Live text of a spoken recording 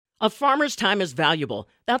A farmer's time is valuable.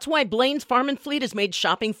 That's why Blaine's Farm and Fleet has made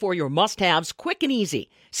shopping for your must-haves quick and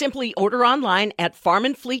easy. Simply order online at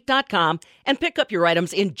farmandfleet.com and pick up your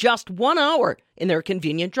items in just 1 hour in their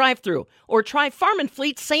convenient drive-thru. Or try Farm and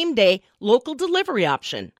Fleet's same-day local delivery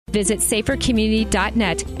option. Visit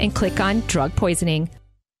safercommunity.net and click on drug poisoning.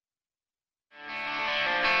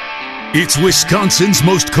 It's Wisconsin's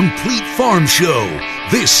most complete farm show.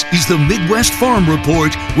 This is the Midwest Farm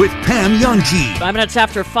Report with Pam Jahnke. 5 minutes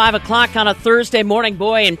after 5 o'clock on a Thursday morning,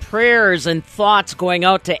 boy, and prayers and thoughts going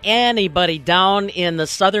out to anybody down in the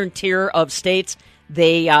southern tier of states.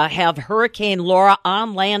 They have Hurricane Laura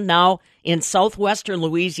on land now in southwestern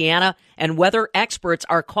Louisiana, and weather experts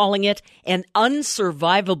are calling it an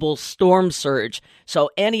unsurvivable storm surge.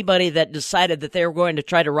 So anybody that decided that they were going to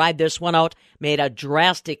try to ride this one out made a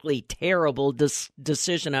drastically terrible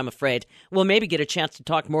decision, I'm afraid. We'll maybe get a chance to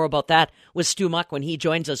talk more about that with Stu Muck when he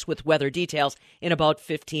joins us with weather details in about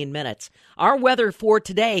 15 minutes. Our weather for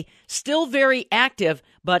today, still very active,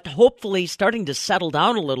 but hopefully starting to settle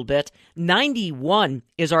down a little bit. 91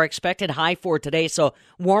 is our expected high for today, so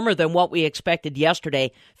warmer than what we expected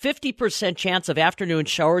yesterday. 50% chance of afternoon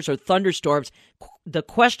showers or thunderstorms. The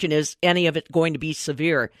question is, any of it going to be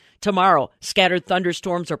severe? Tomorrow, scattered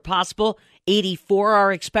thunderstorms are possible. 84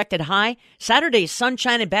 are expected high. Saturday,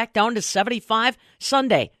 sunshine and back down to 75.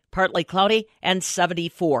 Sunday, partly cloudy and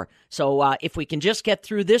 74. So if we can just get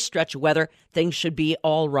through this stretch of weather, things should be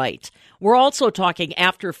all right. We're also talking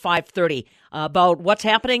after 5:30 about what's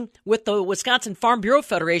happening with the Wisconsin Farm Bureau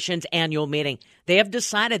Federation's annual meeting. They have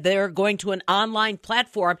decided they're going to an online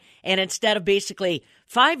platform, and instead of basically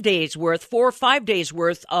 5 days worth, 4 or 5 days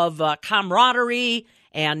worth of camaraderie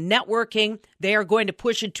and networking, they are going to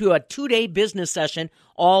push into a 2-day business session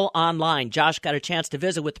all online. Josh got a chance to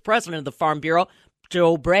visit with the president of the Farm Bureau,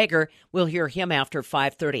 Joe Brager. We'll hear him after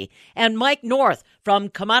 5:30. And Mike North from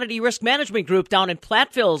Commodity Risk Management Group down in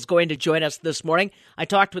Platteville is going to join us this morning. I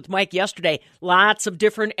talked with Mike yesterday. Lots of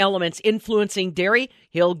different elements influencing dairy.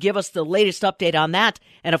 He'll give us the latest update on that.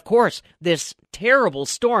 And, of course, this terrible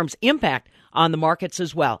storm's impact on the markets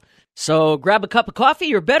as well. So grab a cup of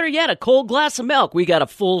coffee or, better yet, a cold glass of milk. We got a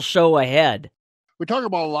full show ahead. We talk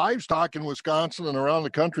about livestock in Wisconsin and around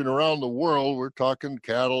the country and around the world. We're talking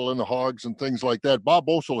cattle and hogs and things like that. Bob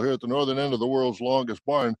Boesel here at the northern end of the world's longest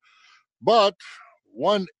barn. But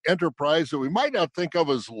one enterprise that we might not think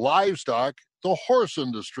of as livestock, the horse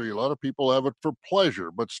industry. A lot of people have it for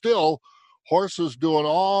pleasure, but still, horses do an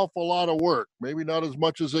awful lot of work. Maybe not as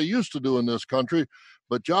much as they used to do in this country,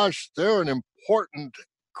 but Josh, they're an important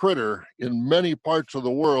critter in many parts of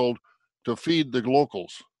the world to feed the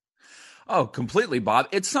locals. Oh, completely, Bob.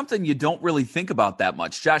 It's something you don't really think about that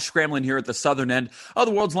much. Josh Scramlin here at the southern end of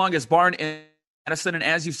the world's longest barn in Madison. And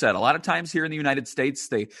as you said, a lot of times here in the United States,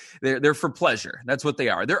 they're for pleasure. That's what they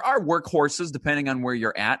are. There are workhorses depending on where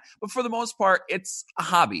you're at, but for the most part, it's a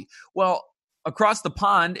hobby. Well, across the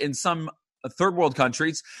pond in some third world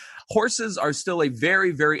countries, horses are still a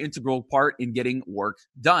very, very integral part in getting work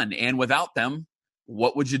done. And without them,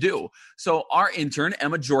 what would you do? So our intern,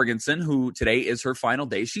 Emma Jorgensen, who today is her final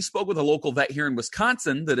day, she spoke with a local vet here in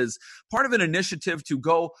Wisconsin that is part of an initiative to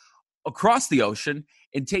go across the ocean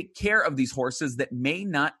and take care of these horses that may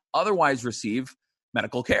not otherwise receive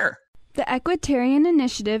medical care. The Equitarian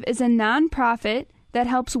Initiative is a nonprofit that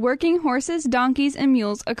helps working horses, donkeys, and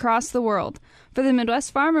mules across the world. For the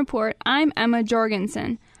Midwest Farm Report, I'm Emma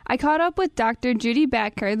Jorgensen. I caught up with Dr. Judy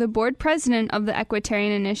Backer, the board president of the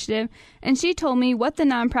Equitarian Initiative, and she told me what the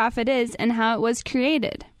nonprofit is and how it was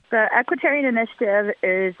created. The Equitarian Initiative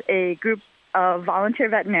is a group of volunteer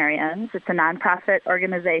veterinarians. It's a nonprofit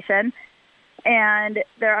organization, and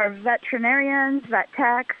there are veterinarians, vet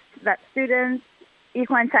techs, vet students,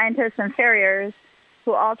 equine scientists, and farriers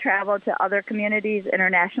who all travel to other communities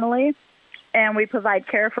internationally, and we provide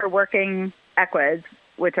care for working equids,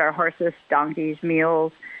 which are horses, donkeys,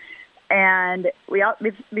 mules. And we,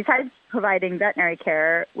 besides providing veterinary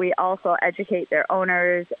care, we also educate their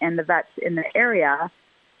owners and the vets in the area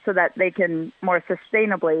so that they can more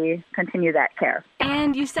sustainably continue that care.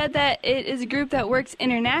 And you said that it is a group that works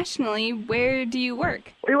internationally. Where do you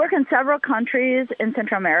work? We work in several countries in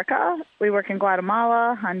Central America. We work in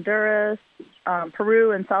Guatemala, Honduras,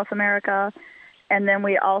 Peru, and South America. And then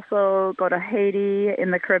we also go to Haiti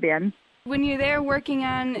in the Caribbean. When you're there working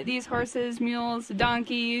on these horses, mules,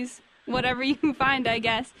 donkeys, whatever you can find, I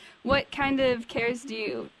guess, what kind of cares do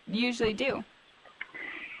you usually do?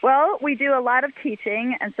 Well, we do a lot of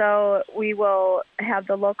teaching, and so we will have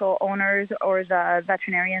the local owners or the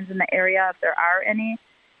veterinarians in the area, if there are any,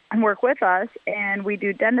 work with us. And we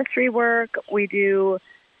do dentistry work, we do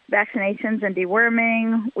vaccinations and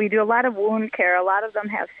deworming. We do a lot of wound care. A lot of them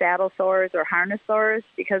have saddle sores or harness sores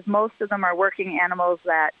because most of them are working animals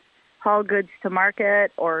that haul goods to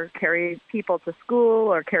market or carry people to school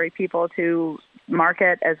or carry people to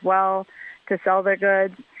market as well to sell their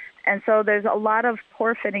goods. And so there's a lot of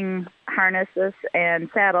poor-fitting harnesses and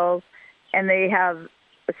saddles, and they have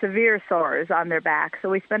severe sores on their back. So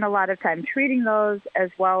we spend a lot of time treating those as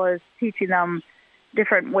well as teaching them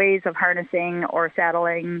different ways of harnessing or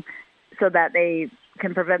saddling so that they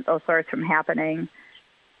can prevent those sores from happening.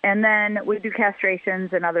 And then we do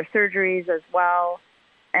castrations and other surgeries as well,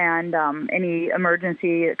 and any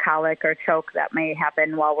emergency colic or choke that may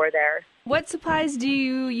happen while we're there. What supplies do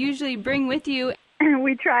you usually bring with you?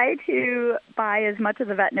 We try to buy as much of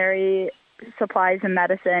the veterinary supplies and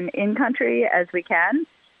medicine in country as we can.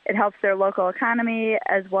 It helps their local economy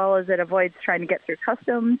as well as it avoids trying to get through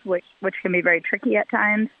customs, which can be very tricky at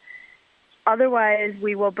times. Otherwise,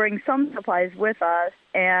 we will bring some supplies with us,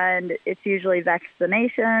 and it's usually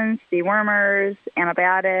vaccinations, dewormers,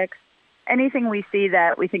 antibiotics, anything we see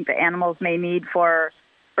that we think the animals may need for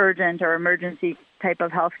urgent or emergency type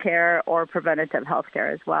of health care or preventative health care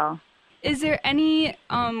as well. Is there any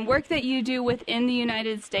work that you do within the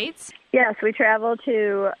United States? Yes, we travel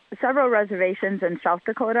to several reservations in South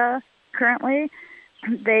Dakota currently.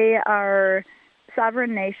 They are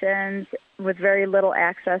sovereign nations with very little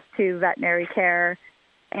access to veterinary care,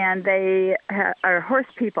 and they are horse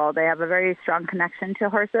people. They have a very strong connection to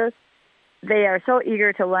horses. They are so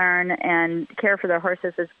eager to learn and care for their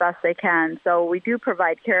horses as best they can. So we do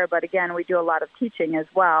provide care, but again, we do a lot of teaching as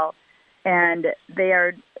well. And they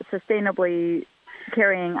are sustainably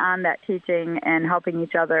carrying on that teaching and helping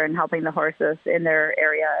each other and helping the horses in their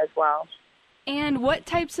area as well. And what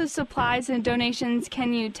types of supplies and donations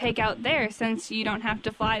can you take out there since you don't have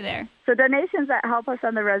to fly there? So donations that help us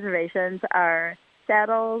on the reservations are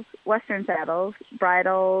saddles, Western saddles,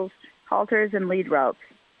 bridles, halters, and lead ropes.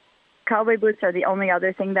 Cowboy boots are the only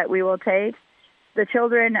other thing that we will take. The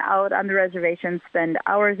children out on the reservation spend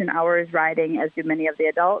hours and hours riding, as do many of the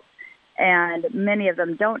adults. And many of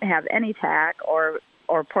them don't have any tack or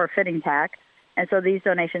poor-fitting tack, and so these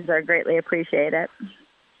donations are greatly appreciated.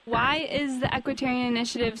 Why is the Equitarian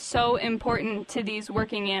Initiative so important to these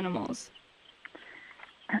working animals?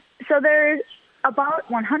 So there's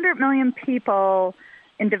about 100 million people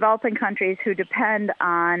in developing countries who depend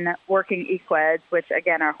on working equids, which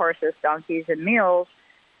again are horses, donkeys, and mules.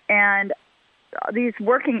 And these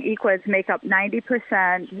working equids make up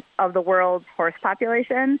 90% of the world's horse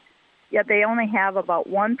population, yet they only have about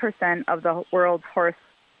 1% of the world's horse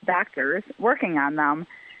doctors working on them.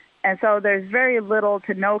 And so there's very little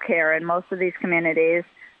to no care in most of these communities,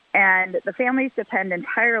 and the families depend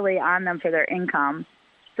entirely on them for their income.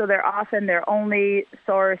 So they're often their only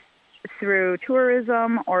source through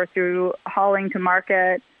tourism or through hauling to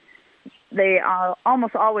market. They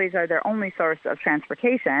almost always are their only source of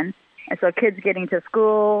transportation. And so kids getting to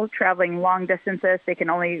school, traveling long distances, they can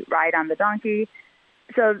only ride on the donkey.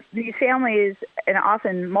 So these families, and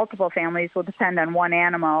often multiple families, will depend on one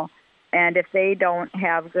animal. And if they don't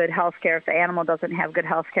have good health care, if the animal doesn't have good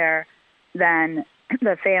health care, then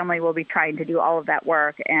the family will be trying to do all of that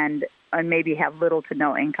work and maybe have little to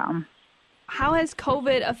no income. How has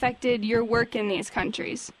COVID affected your work in these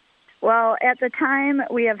countries? Well, at the time,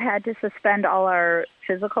 we have had to suspend all our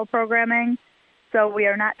physical programming. So we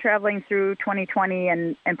are not traveling through 2020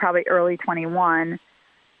 and probably early 21.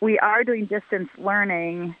 We are doing distance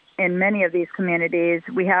learning in many of these communities.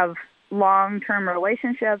 We have long-term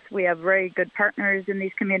relationships. We have very good partners in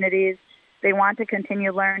these communities. They want to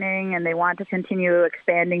continue learning and they want to continue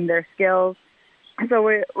expanding their skills. So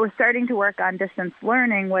we're starting to work on distance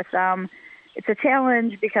learning with them. It's a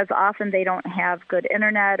challenge because often they don't have good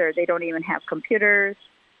internet or they don't even have computers.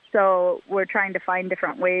 So we're trying to find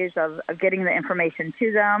different ways of getting the information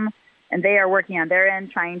to them. And they are working on their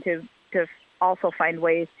end, trying to also find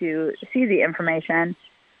ways to see the information.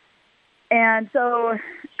 And so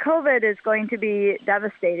COVID is going to be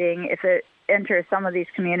devastating if it enters some of these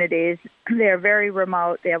communities. They are very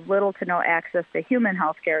remote. They have little to no access to human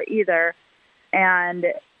health care either. And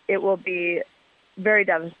it will be very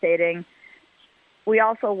devastating. We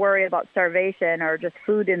also worry about starvation or just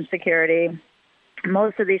food insecurity.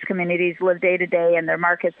 Most of these communities live day to day and their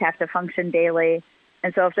markets have to function daily.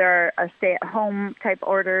 And so if there are stay-at-home type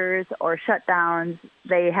orders or shutdowns,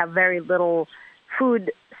 they have very little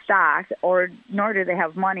food stock, nor do they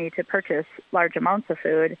have money to purchase large amounts of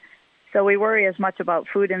food. So we worry as much about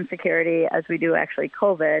food insecurity as we do actually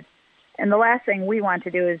COVID. And the last thing we want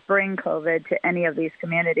to do is bring COVID to any of these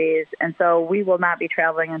communities. And so we will not be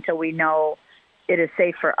traveling until we know it is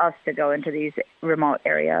safe for us to go into these remote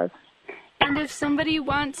areas. And if somebody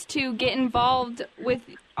wants to get involved with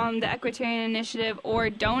the Equitarian Initiative or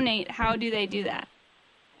donate, how do they do that?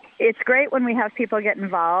 It's great when we have people get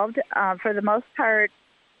involved. For the most part,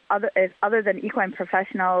 other than equine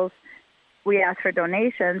professionals, we ask for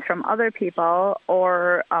donations from other people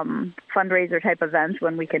or fundraiser type events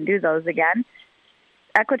when we can do those again.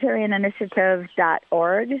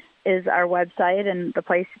 EquitarianInitiative.org is our website and the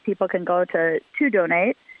place people can go to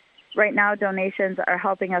donate. Right now, donations are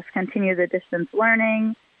helping us continue the distance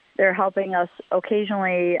learning. They're helping us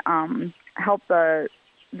occasionally help the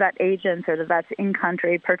vet agents or the vets in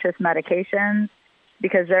country purchase medications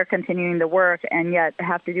because they're continuing the work and yet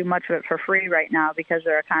have to do much of it for free right now because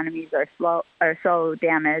their economies are so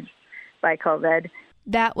damaged by COVID.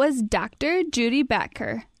 That was Dr. Judy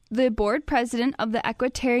Backer, the board president of the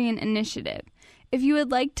Equitarian Initiative. If you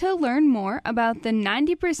would like to learn more about the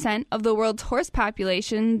 90% of the world's horse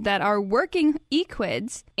population that are working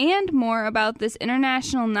equids and more about this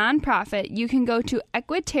international nonprofit, you can go to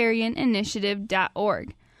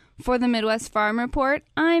equitarianinitiative.org. For the Midwest Farm Report,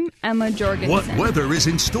 I'm Emma Jorgensen. What weather is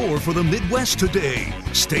in store for the Midwest today?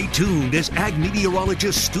 Stay tuned as ag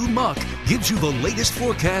meteorologist Stu Muck gives you the latest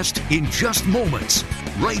forecast in just moments.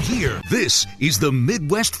 Right here, this is the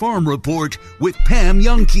Midwest Farm Report with Pam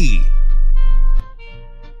Youngkey.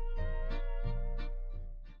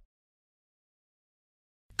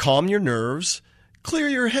 Calm your nerves, clear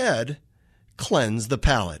your head, cleanse the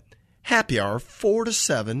palate. Happy hour 4 to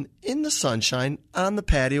 7 in the sunshine on the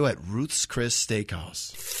patio at Ruth's Chris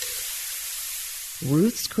Steakhouse.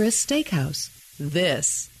 Ruth's Chris Steakhouse.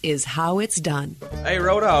 This is how it's done. Hey,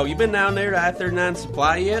 Roadhog, you been down there to I-39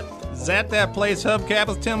 Supply yet? Is that place Hubcap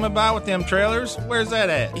was telling me about with them trailers? Where's that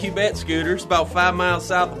at? You bet, Scooter. It's about 5 miles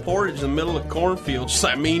south of Portage in the middle of cornfields, just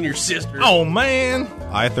like me and your sister. Oh, man.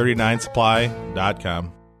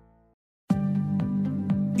 I39supply.com.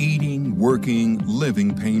 Eating, working,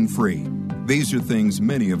 living pain-free. These are things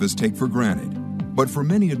many of us take for granted. But for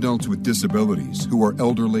many adults with disabilities who are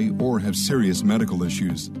elderly or have serious medical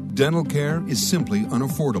issues, dental care is simply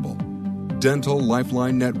unaffordable. Dental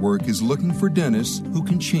Lifeline Network is looking for dentists who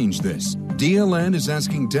can change this. DLN is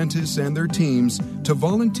asking dentists and their teams to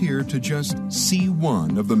volunteer to just see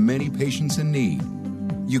one of the many patients in need.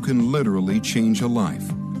 You can literally change a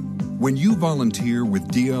life. When you volunteer with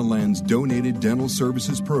DLN's Donated Dental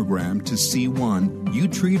Services Program to C1, you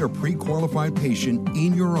treat a pre-qualified patient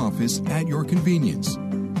in your office at your convenience.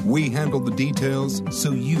 We handle the details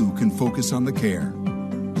so you can focus on the care.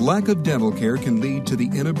 Lack of dental care can lead to the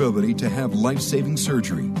inability to have life-saving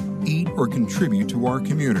surgery, eat, or contribute to our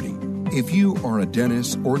community. If you are a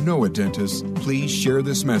dentist or know a dentist, please share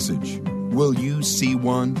this message. Will you see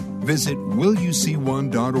one? Visit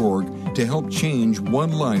willyouseeone.org to help change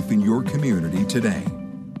one life in your community today.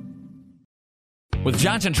 With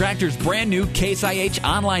Johnson Tractor's brand new Case IH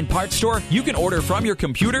online parts store, you can order from your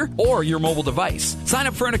computer or your mobile device. Sign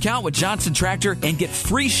up for an account with Johnson Tractor and get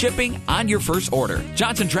free shipping on your first order.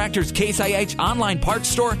 Johnson Tractor's Case IH online parts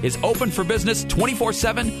store is open for business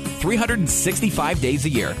 24/7, 365 days a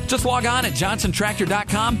year. Just log on at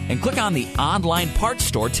johnsontractor.com and click on the online parts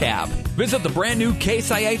store tab. Visit the brand new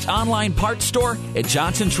Case IH online parts store at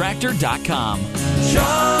johnsontractor.com.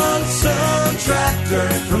 Johnson Tractor,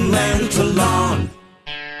 from land to lawn.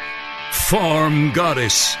 Farm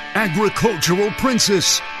goddess, agricultural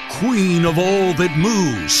princess, queen of all that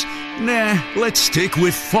moves. Nah, let's stick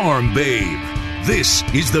with farm babe. This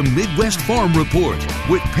is the Midwest Farm Report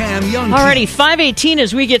with Pam Youngkey. Alrighty, 5:18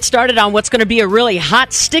 as we get started on what's going to be a really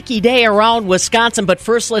hot, sticky day around Wisconsin. But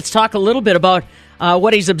first, let's talk a little bit about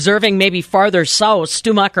what he's observing maybe farther south.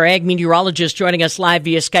 Stu Muck, our ag meteorologist, joining us live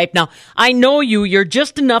via Skype. Now, I know you're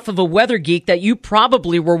just enough of a weather geek that you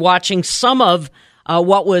probably were watching some of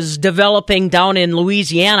what was developing down in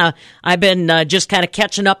Louisiana. I've been just kind of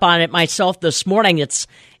catching up on it myself this morning. It's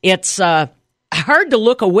hard to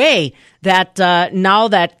look away that now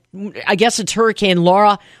that I guess it's Hurricane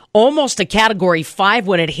Laura, almost a Category 5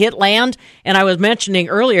 when it hit land. And I was mentioning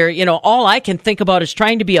earlier, all I can think about is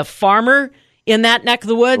trying to be a farmer in that neck of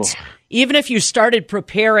the woods. Oh. Even if you started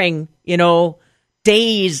preparing,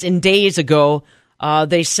 days and days ago,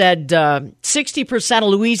 they said 60% of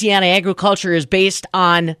Louisiana agriculture is based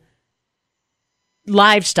on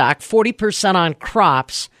livestock, 40% on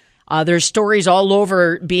crops. There's stories all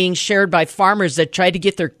over being shared by farmers that tried to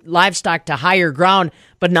get their livestock to higher ground,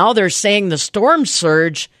 but now they're saying the storm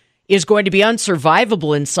surge is going to be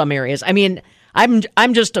unsurvivable in some areas. I mean,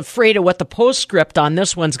 I'm just afraid of what the postscript on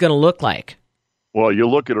this one's going to look like. Well, you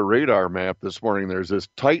look at a radar map this morning, there's this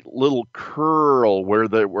tight little curl where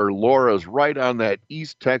Laura's right on that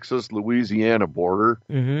East Texas-Louisiana border,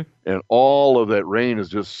 and all of that rain is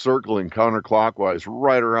just circling counterclockwise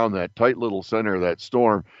right around that tight little center of that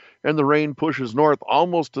storm. And the rain pushes north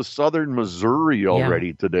almost to southern Missouri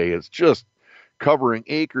already today. It's just covering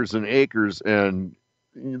acres and acres, and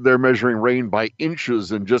they're measuring rain by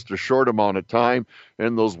inches in just a short amount of time.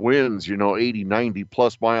 And those winds, 80, 90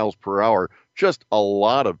 plus miles per hour, just a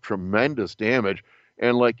lot of tremendous damage.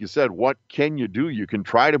 And like you said, what can you do? You can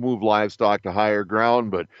try to move livestock to higher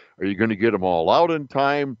ground, but are you going to get them all out in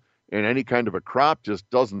time? And any kind of a crop just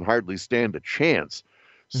doesn't hardly stand a chance.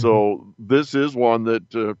 So this is one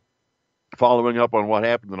that, following up on what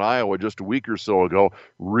happened in Iowa just a week or so ago,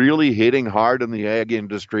 really hitting hard in the ag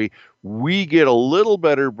industry. We get a little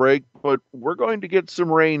better break, but we're going to get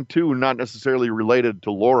some rain too, not necessarily related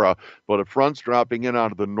to Laura, but a front's dropping in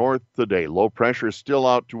out of the north today. Low pressure is still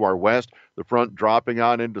out to our west. The front dropping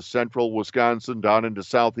on into central Wisconsin, down into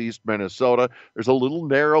southeast Minnesota. There's a little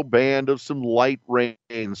narrow band of some light rain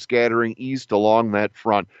scattering east along that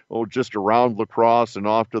front. Just around La Crosse and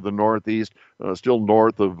off to the northeast, still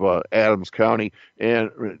north of Adams County,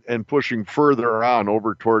 and pushing further on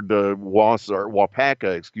over toward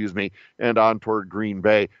Waupaca, and on toward Green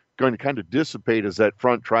Bay. Going to kind of dissipate as that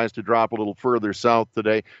front tries to drop a little further south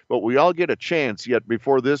today. But we all get a chance yet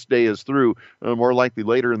before this day is through, more likely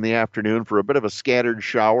later in the afternoon, for a bit of a scattered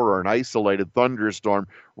shower or an isolated thunderstorm.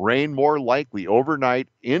 Rain more likely overnight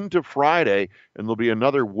into Friday, and there'll be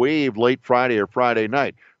another wave late Friday or Friday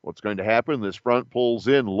night. What's going to happen? This front pulls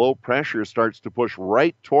in, low pressure starts to push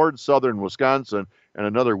right towards southern Wisconsin, and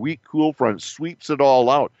another weak cool front sweeps it all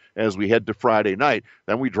out as we head to Friday night.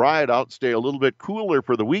 Then we dry it out, stay a little bit cooler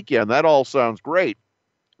for the weekend. That all sounds great,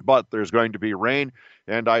 but there's going to be rain,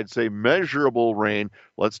 and I'd say measurable rain.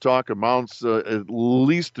 Let's talk amounts at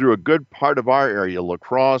least through a good part of our area, La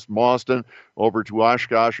Crosse, Mauston, over to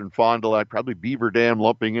Oshkosh and Fond du Lac, probably Beaver Dam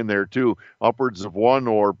lumping in there too. Upwards of 1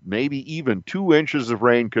 or maybe even 2 inches of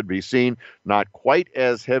rain could be seen. Not quite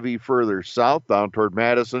as heavy further south down toward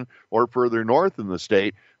Madison or further north in the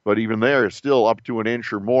state, but even there, still up to an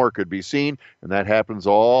inch or more could be seen, and that happens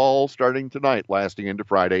all starting tonight, lasting into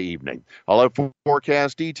Friday evening. I'll have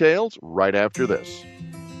forecast details right after this.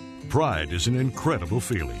 Pride is an incredible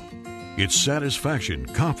feeling. It's satisfaction,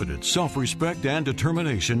 confidence, self-respect, and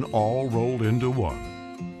determination all rolled into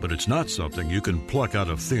one. But it's not something you can pluck out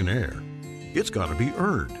of thin air. It's got to be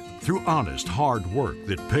earned through honest, hard work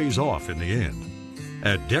that pays off in the end.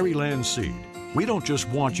 At Dairyland Seed, we don't just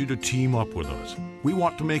want you to team up with us. We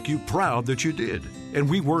want to make you proud that you did, and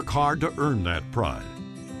we work hard to earn that pride.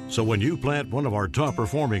 So when you plant one of our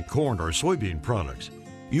top-performing corn or soybean products,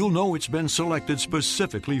 you'll know it's been selected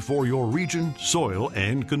specifically for your region, soil,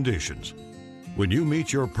 and conditions. When you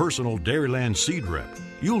meet your personal Dairyland Seed rep,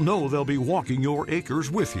 you'll know they'll be walking your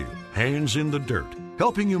acres with you, hands in the dirt,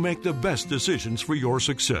 helping you make the best decisions for your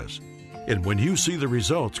success. And when you see the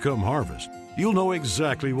results come harvest, you'll know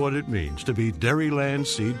exactly what it means to be Dairyland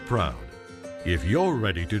Seed proud. If you're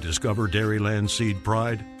ready to discover Dairyland Seed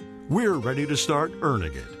pride, we're ready to start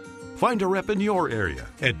earning it. Find a rep in your area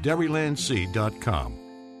at dairylandseed.com.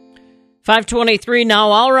 5:23 now.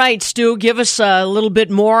 All right, Stu, give us a little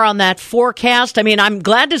bit more on that forecast. I mean, I'm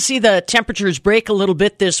glad to see the temperatures break a little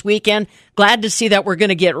bit this weekend. Glad to see that we're going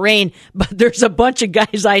to get rain, but there's a bunch of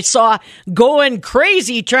guys I saw going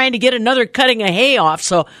crazy trying to get another cutting of hay off.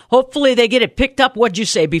 So hopefully they get it picked up, what'd you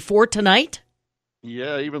say, before tonight?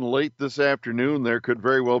 Yeah, even late this afternoon, there could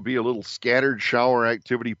very well be a little scattered shower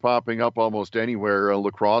activity popping up almost anywhere.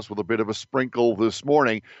 La Crosse with a bit of a sprinkle this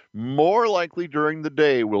morning. More likely during the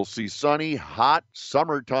day, we'll see sunny, hot,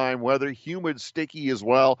 summertime weather, humid, sticky as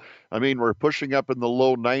well. I mean, we're pushing up in the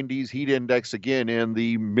low 90s, heat index again in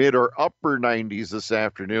the mid or upper 90s this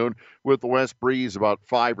afternoon with the west breeze about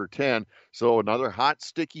 5 or 10. So another hot,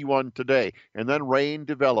 sticky one today. And then rain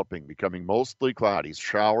developing, becoming mostly cloudy.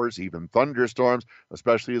 Showers, even thunderstorms,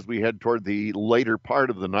 especially as we head toward the later part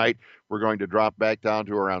of the night. We're going to drop back down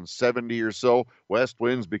to around 70 or so. West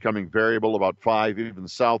winds becoming variable, about 5, even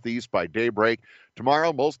southeast by daybreak.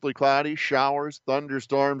 Tomorrow, mostly cloudy, showers,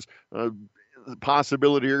 thunderstorms,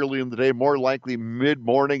 possibility early in the day, more likely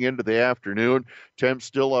mid-morning into the afternoon. Temps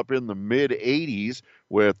still up in the mid-80s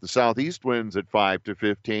with the southeast winds at 5 to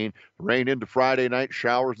 15. Rain into Friday night,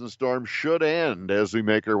 showers and storms should end as we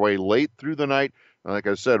make our way late through the night Like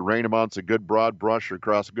I said, rain amounts a good broad brush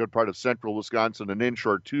across a good part of central Wisconsin, an inch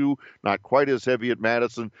or two, not quite as heavy at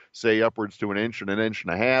Madison, say upwards to an inch and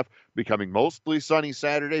a half. Becoming mostly sunny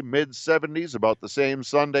Saturday, mid-70s, about the same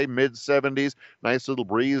Sunday, mid-70s. Nice little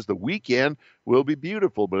breeze. The weekend will be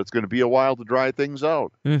beautiful, but it's going to be a while to dry things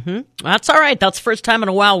out. That's all right. That's the first time in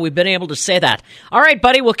a while we've been able to say that. All right,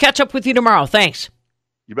 buddy, we'll catch up with you tomorrow. Thanks.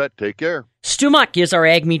 You bet. Take care. Stu Muck is our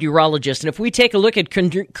ag meteorologist, and if we take a look at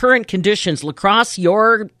current conditions, La Crosse,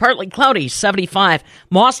 you're partly cloudy, 75.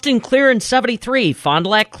 Mauston, clear in 73. Fond du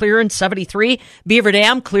Lac, clear in 73. Beaver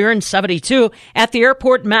Dam, clear in 72. At the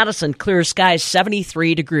airport, Madison, clear skies,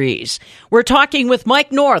 73 degrees. We're talking with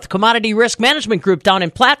Mike North, Commodity Risk Management Group down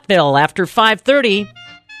in Platteville after 5:30.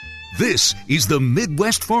 This is the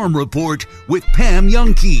Midwest Farm Report with Pam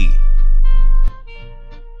Youngkey.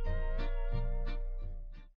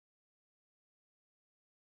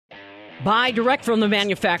 Buy direct from the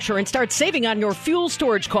manufacturer and start saving on your fuel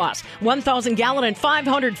storage costs. 1,000-gallon and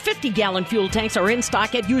 550-gallon fuel tanks are in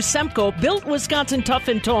stock at Usemco, built Wisconsin tough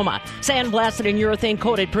in Toma. Sandblasted and urethane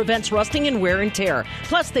coated, prevents rusting and wear and tear.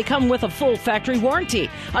 Plus, they come with a full factory warranty.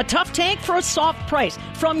 A tough tank for a soft price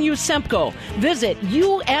from Usemco. Visit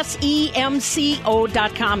usemco.com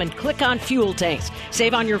and click on fuel tanks.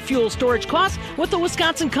 Save on your fuel storage costs with the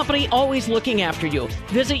Wisconsin company always looking after you.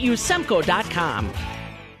 Visit usemco.com.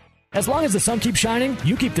 As long as the sun keeps shining,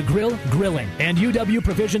 you keep the grill grilling. And UW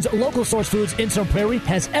Provisions Local Source Foods in Sun Prairie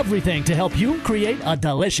has everything to help you create a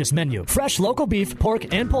delicious menu. Fresh local beef,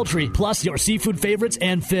 pork, and poultry, plus your seafood favorites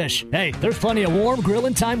and fish. Hey, there's plenty of warm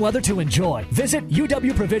grilling time weather to enjoy. Visit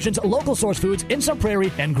UW Provisions Local Source Foods in Sun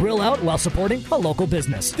Prairie and grill out while supporting a local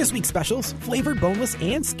business. This week's specials: flavored boneless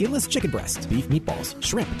and skinless chicken breasts, beef meatballs,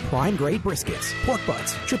 shrimp, prime grade briskets, pork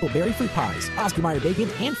butts, triple berry fruit pies, Oscar Mayer bacon,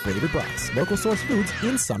 and flavored brats. Local Source Foods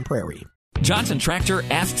in Sun Prairie. Johnson Tractor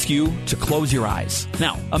asks you to close your eyes.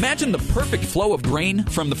 Now, imagine the perfect flow of grain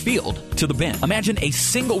from the field to the bin. Imagine a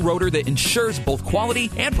single rotor that ensures both quality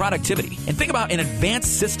and productivity. And think about an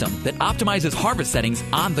advanced system that optimizes harvest settings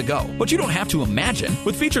on the go. But you don't have to imagine.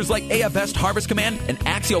 With features like AF Best Harvest Command, an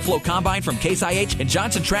Axial Flow Combine from Case IH, and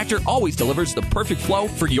Johnson Tractor always delivers the perfect flow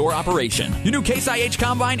for your operation. Your new Case IH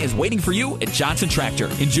Combine is waiting for you at Johnson Tractor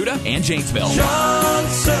in Judah and Janesville.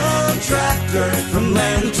 Johnson Tractor, from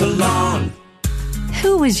land to lawn.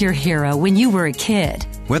 Who was your hero when you were a kid?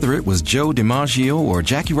 Whether it was Joe DiMaggio or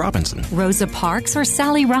Jackie Robinson, Rosa Parks or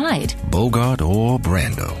Sally Ride, Bogart or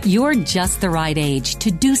Brando, you're just the right age to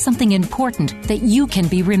do something important that you can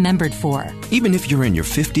be remembered for. Even if you're in your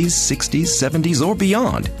 50s, 60s, 70s, or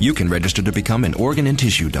beyond, you can register to become an organ and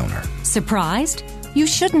tissue donor. Surprised? You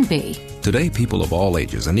shouldn't be. Today, people of all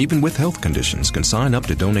ages and even with health conditions can sign up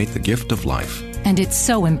to donate the gift of life. And it's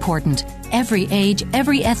so important. Every age,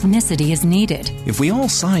 every ethnicity is needed. If we all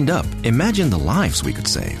signed up, imagine the lives we could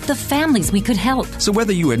save. The families we could help. So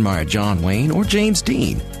whether you admire John Wayne or James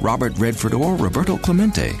Dean, Robert Redford or Roberto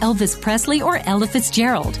Clemente, Elvis Presley or Ella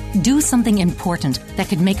Fitzgerald, do something important that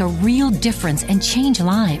could make a real difference and change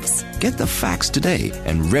lives. Get the facts today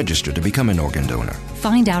and register to become an organ donor.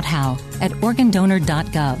 Find out how at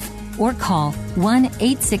organdonor.gov. or call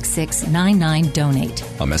 1-866-99-DONATE.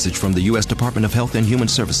 A message from the U.S. Department of Health and Human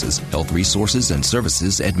Services, Health Resources and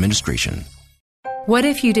Services Administration. What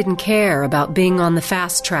if you didn't care about being on the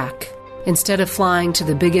fast track? Instead of flying to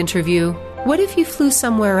the big interview, what if you flew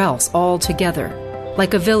somewhere else altogether?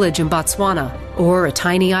 Like a village in Botswana or a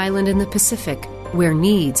tiny island in the Pacific where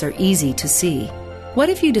needs are easy to see. What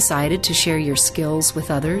if you decided to share your skills with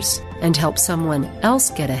others and help someone else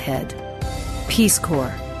get ahead? Peace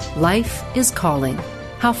Corps. Life is calling.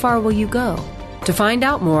 How far will you go? To find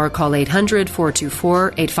out more, call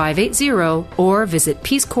 800-424-8580 or visit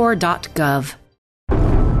peacecorps.gov.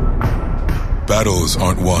 Battles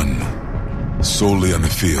aren't won solely on the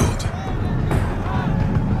field.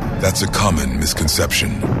 That's a common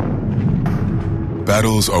misconception.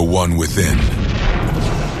 Battles are won within,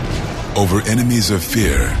 over enemies of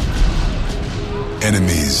fear,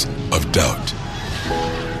 enemies of doubt.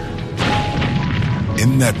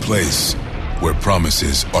 In that place where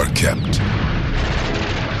promises are kept.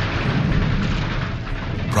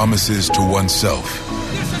 Promises to oneself.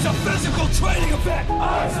 This is a physical training event.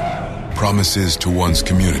 Promises to one's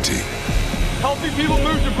community. Helping people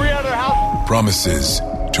move debris out of their house. Promises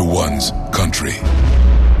to one's country.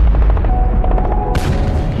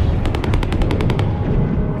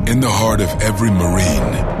 In the heart of every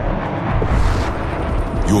Marine,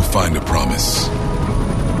 you'll find a promise.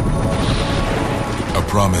 A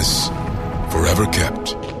promise forever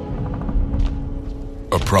kept.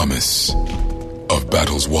 A promise of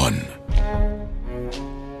battles won.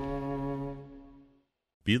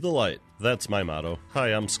 Be the light. That's my motto.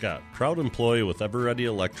 Hi, I'm Scott, proud employee with Everready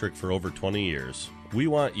Electric for over 20 years. We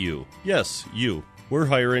want you. Yes, you. We're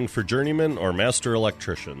hiring for journeyman or master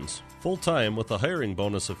electricians. Full-time with a hiring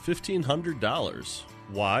bonus of $1,500.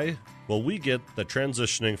 Why? Well, we get that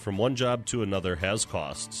transitioning from one job to another has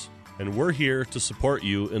costs, and we're here to support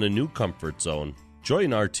you in a new comfort zone.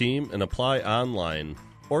 Join our team and apply online,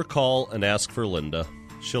 or call and ask for Linda.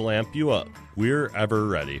 She'll amp you up. We're ever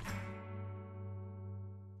ready.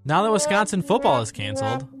 Now that Wisconsin football is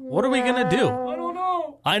canceled, what are we going to do? I don't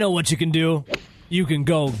know. I know what you can do. You can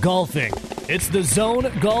go golfing. It's the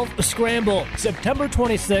Zone Golf Scramble, September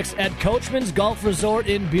 26th at Coachman's Golf Resort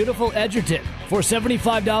in beautiful Edgerton. For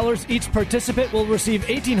 $75, each participant will receive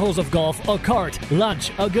 18 holes of golf, a cart,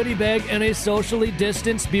 lunch, a goodie bag, and a socially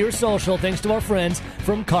distanced beer social thanks to our friends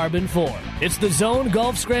from Carbon 4. It's the Zone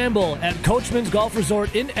Golf Scramble at Coachman's Golf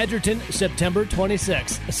Resort in Edgerton, September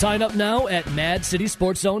 26th. Sign up now at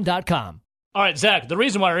MadCitySportsZone.com. All right, Zach, the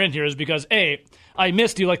reason why we're in here is because, A, I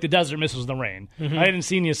missed you like the desert misses the rain. Mm-hmm. I hadn't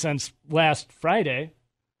seen you since last Friday,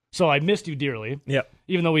 so I missed you dearly. Yep.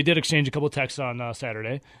 Even though we did exchange a couple texts on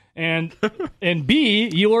Saturday. And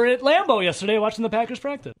B, you were at Lambeau yesterday watching the Packers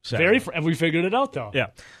practice. And we figured it out, though.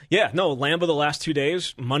 Yeah. No, Lambeau the last 2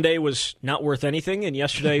 days. Monday was not worth anything, and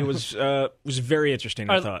yesterday was very interesting,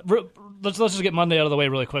 I thought. Let's just get Monday out of the way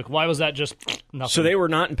really quick. Why was that just nothing? So they were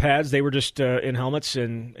not in pads. They were just in helmets,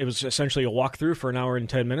 and it was essentially a walkthrough for an hour and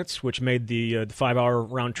 10 minutes, which made the 5-hour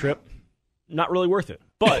round trip not really worth it.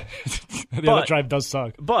 But that drive does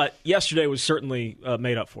suck. But yesterday was certainly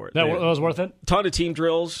made up for it. That was worth it? Ton of team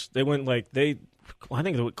drills. They went I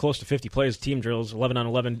think they went close to 50 plays, team drills, 11 on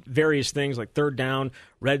 11, various things like third down,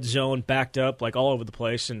 red zone, backed up, like all over the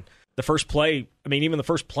place. And the first play, even the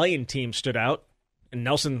first playing team stood out. And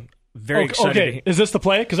Nelson, very excited. Okay, is this the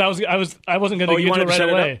play? Because I wasn't going to get to it right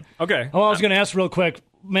away. Okay. Well, I was going to ask real quick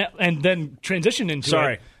and then transition into it.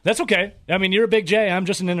 Sorry. That's okay. You're a big J. I'm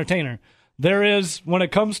just an entertainer. There is, when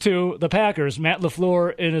it comes to the Packers, Matt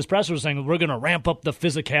LaFleur in his presser was saying, we're going to ramp up the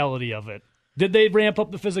physicality of it. Did they ramp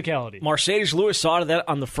up the physicality? Mercedes Lewis saw that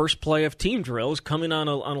on the first play of team drills, coming on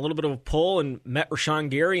a little bit of a pull and met Rashawn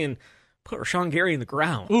Gary and put Rashawn Gary in the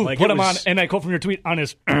ground. Ooh, put him on, and I quote from your tweet, on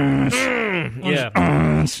his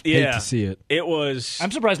yeah. Hate to see it. It was... I'm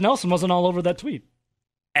surprised Nelson wasn't all over that tweet.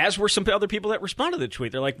 As were some other people that responded to the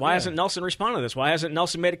tweet. They're like, why hasn't Nelson responded to this? Why hasn't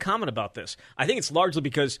Nelson made a comment about this? I think it's largely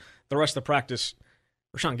because the rest of the practice,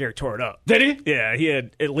 Rashawn Gary tore it up. Did he? Yeah, he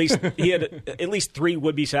had at least 3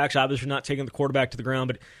 would-be sacks. Obviously not taking the quarterback to the ground,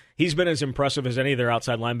 but he's been as impressive as any of their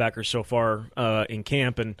outside linebackers so far in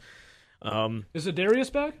camp. And is it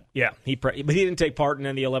Darius back? Yeah, but he didn't take part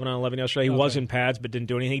in the 11 on 11 yesterday. He was in pads, but didn't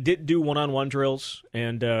do anything. He did do one-on-one drills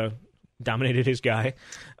and dominated his guy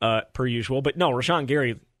per usual. But no, Rashawn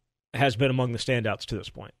Gary has been among the standouts to this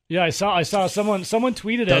point. Yeah, I saw someone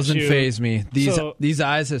tweeted Doesn't at you. Doesn't faze me. These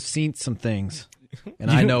eyes have seen some things, and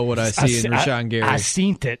I know what I see in Rashawn Gary. I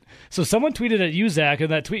seen it. So someone tweeted at you, Zach,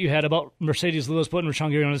 and that tweet you had about Mercedes Lewis putting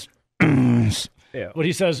Rashawn Gary on his... What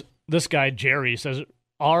he says, this guy, Jerry, says,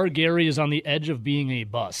 our Gary is on the edge of being a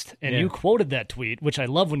bust. And you quoted that tweet, which I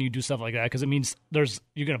love when you do stuff like that, because it means you're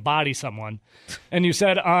going to body someone. And you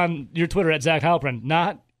said on your Twitter at Zach Halpern,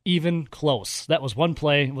 not even close. That was one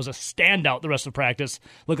play. It was a standout the rest of practice.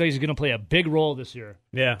 Looked like he's going to play a big role this year.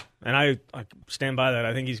 Yeah, and I stand by that.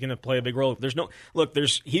 I think he's going to play a big role. There's no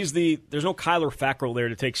Kyler Fackrell there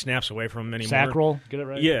to take snaps away from him anymore. Sackrell, get it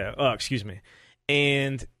right? Yeah, excuse me.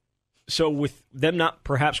 And so with them not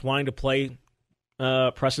perhaps wanting to play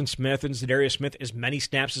Preston Smith and Zadarius Smith as many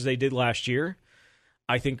snaps as they did last year,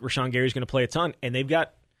 I think Rashawn Gary's going to play a ton. And they've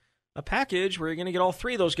got a package where you're going to get all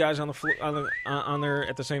 3 of those guys on there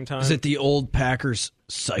at the same time. Is it the old Packers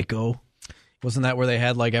psycho? Wasn't that where they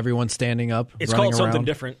had everyone standing up? It's called something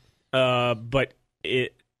different, but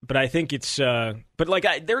I think it's they're just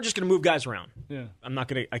going to move guys around. Yeah,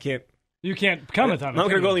 I can't. You can't comment on it. I'm not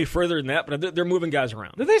going to go any further than that, but they're moving guys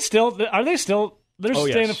around. Are they still? They're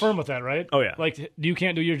staying firm with that, right? Oh yeah. You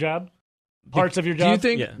can't do your job. Parts of your job.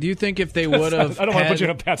 Do you think if they would have? I don't want to put you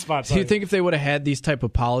in a bad spot. Do you think if they would have had these type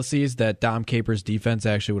of policies that Dom Capers' defense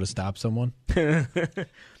actually would have stopped someone? So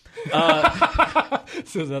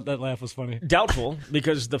that laugh was funny. Doubtful,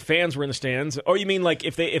 because the fans were in the stands. Or you mean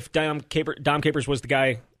if Dom Capers was the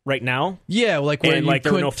guy right now? Yeah, where you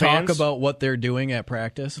couldn't talk fans? about what they're doing at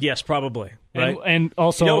practice. Yes, probably. Right, and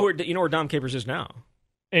also you know where Dom Capers is now.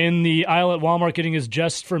 In the aisle at Walmart, getting his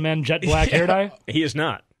Just for Men jet black hair dye. He is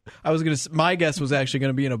not. My guess was actually going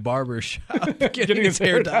to be in a barber shop getting his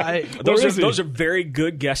hair dyed. Those are very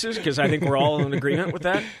good guesses, because I think we're all in agreement with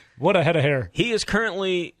that. What a head of hair. He is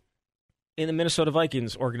currently in the Minnesota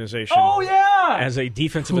Vikings organization. Oh, yeah! As a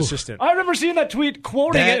defensive assistant. I remember seeing that tweet,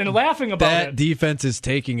 quoting it and laughing about that it. That defense is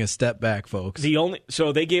taking a step back, folks.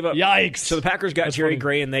 So they gave up. Yikes! So the Packers got Jerry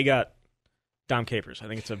Gray and they got Dom Capers. I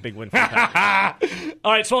think it's a big win for the Packers.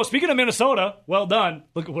 All right, so speaking of Minnesota, well done.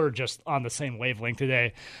 Look, we're just on the same wavelength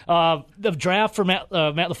today. The draft for Matt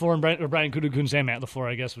LaFleur and Brian Gutekunst and Matt LaFleur,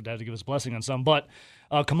 I guess, would have to give his blessing on some. But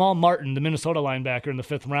Kamal Martin, the Minnesota linebacker in the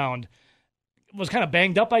 5th round, was kind of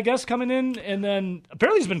banged up, I guess, coming in, and then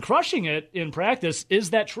apparently he's been crushing it in practice.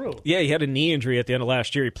 Is that true? Yeah, he had a knee injury at the end of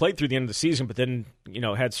last year. He played through the end of the season, but then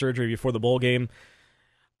had surgery before the bowl game.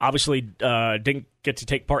 Obviously, didn't get to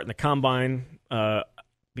take part in the combine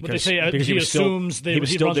because he was assumes still, he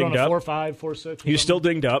was still dinged up. 4.5, 4.6. He was still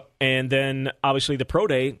dinged up, and then obviously the pro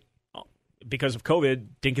day, because of COVID,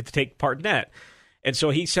 didn't get to take part in that. And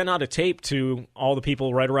so he sent out a tape to all the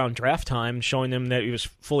people right around draft time, showing them that he was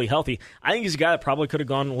fully healthy. I think he's a guy that probably could have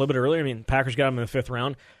gone a little bit earlier. I mean, Packers got him in the 5th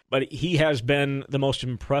round, but he has been the most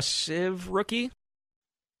impressive rookie.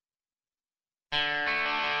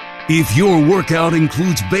 If your workout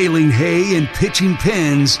includes baling hay and pitching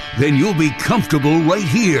pens, then you'll be comfortable right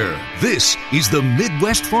here. This is the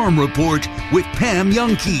Midwest Farm Report with Pam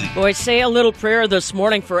Youngkey. Boy, say a little prayer this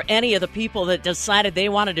morning for any of the people that decided they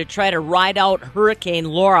wanted to try to ride out Hurricane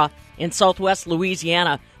Laura in southwest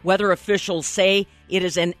Louisiana. Weather officials say it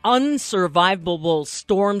is an unsurvivable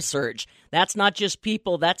storm surge. That's not just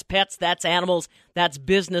people, that's pets, that's animals, that's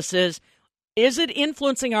businesses. Is it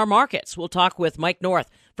influencing our markets? We'll talk with Mike North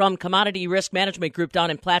from Commodity Risk Management Group down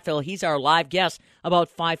in Platteville. He's our live guest about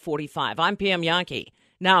 5:45. I'm Pam Youngkey.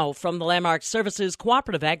 Now, from the Landmark Services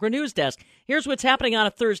Cooperative Agri-News Desk, here's what's happening on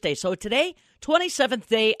a Thursday. So today, 27th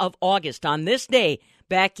day of August. On this day,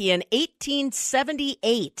 back in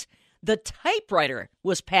 1878, the typewriter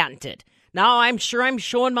was patented. Now, I'm sure I'm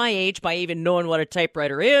showing my age by even knowing what a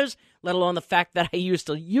typewriter is, let alone the fact that I used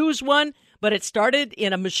to use one. But it started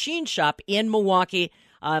in a machine shop in Milwaukee.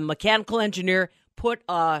 A mechanical engineer put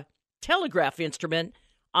a telegraph instrument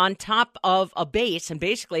on top of a base and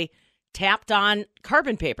basically tapped on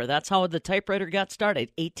carbon paper. That's how the typewriter got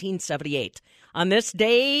started, 1878. On this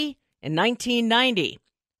day in 1990,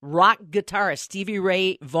 rock guitarist Stevie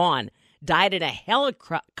Ray Vaughan died in a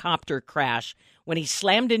helicopter crash when he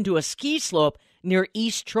slammed into a ski slope near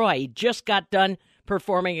East Troy. He just got done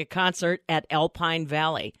performing a concert at Alpine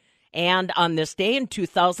Valley. And on this day in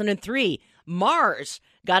 2003, Mars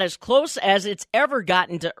got as close as it's ever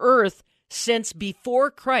gotten to Earth since before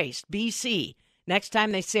Christ, BC. Next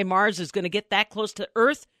time they say Mars is going to get that close to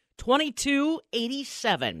Earth,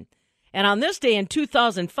 2287. And on this day in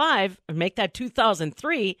 2005, make that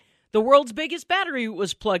 2003, the world's biggest battery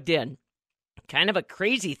was plugged in. Kind of a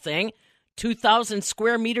crazy thing. 2,000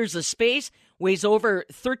 square meters of space, weighs over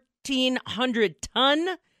 1,300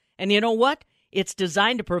 ton. And you know what? It's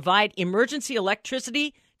designed to provide emergency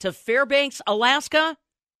electricity to Fairbanks, Alaska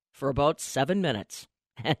for about 7 minutes.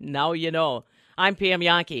 And now you know. I'm Pam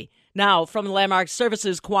Youngkey. Now, from the Landmark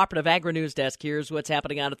Services Cooperative Agri-News Desk, here's what's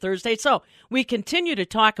happening on a Thursday. So we continue to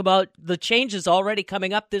talk about the changes already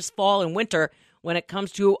coming up this fall and winter when it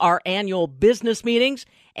comes to our annual business meetings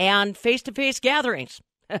and face-to-face gatherings.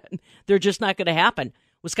 They're just not going to happen.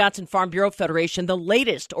 Wisconsin Farm Bureau Federation, the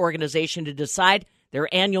latest organization to decide their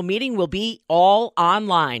annual meeting will be all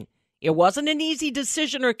online. It wasn't an easy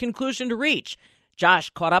decision or conclusion to reach. Josh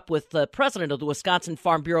caught up with the president of the Wisconsin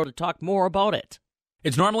Farm Bureau to talk more about it.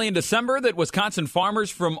 It's normally in December that Wisconsin farmers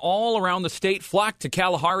from all around the state flock to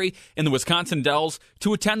Kalahari in the Wisconsin Dells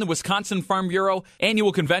to attend the Wisconsin Farm Bureau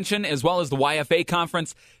annual convention as well as the YFA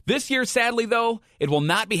conference. This year, sadly, though, it will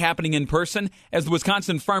not be happening in person as the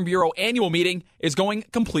Wisconsin Farm Bureau annual meeting is going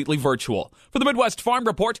completely virtual. For the Midwest Farm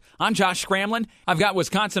Report, I'm Josh Scramlin. I've got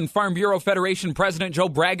Wisconsin Farm Bureau Federation President Joe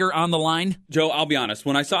Bragger on the line. Joe, I'll be honest.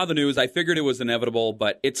 When I saw the news, I figured it was inevitable,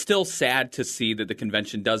 but it's still sad to see that the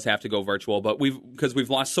convention does have to go virtual. But because we've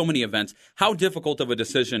lost so many events, how difficult of a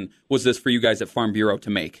decision was this for you guys at Farm Bureau to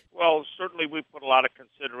make? Well, certainly we put a lot of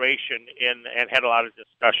consideration in and had a lot of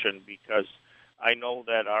discussion because I know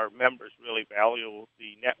that our members really value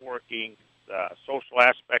the networking, the social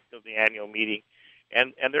aspect of the annual meeting,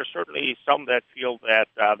 and there's certainly some that feel that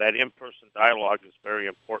that in-person dialogue is very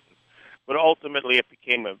important. But ultimately, it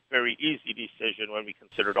became a very easy decision when we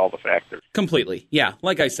considered all the factors. Completely, yeah.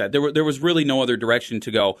 Like I said, there was really no other direction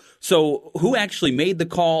to go. So who actually made the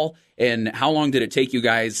call, and how long did it take you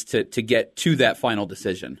guys to get to that final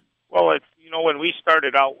decision? Well, when we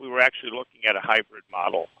started out, we were actually looking at a hybrid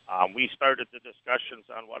model. We started the discussions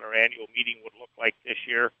on what our annual meeting would look like this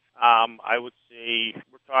year. I would say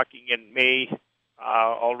we're talking in May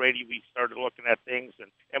already we started looking at things,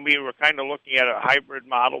 and we were kind of looking at a hybrid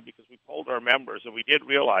model because we polled our members, and we did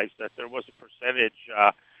realize that there was a percentage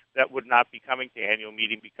that would not be coming to annual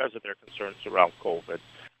meeting because of their concerns around COVID.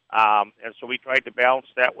 And so we tried to balance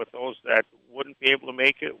that with those that wouldn't be able to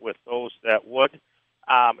make it, with those that would,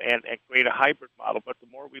 and create a hybrid model. But the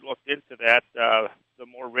more we looked into that, the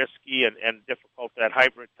more risky and difficult that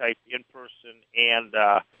hybrid type in-person and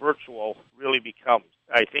virtual really becomes.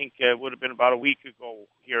 I think it would have been about a week ago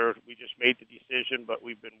here. We just made the decision, but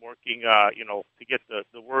we've been working, to get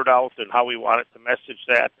the word out and how we wanted to message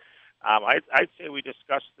that. I'd say we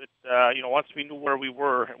discussed it, once we knew where we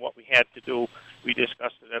were and what we had to do, we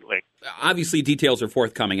discussed it at length. Obviously, details are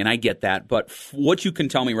forthcoming, and I get that. But what you can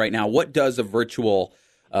tell me right now, what does a virtual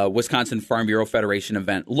Wisconsin Farm Bureau Federation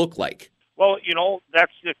event look like? Well,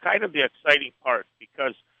 that's kind of the exciting part,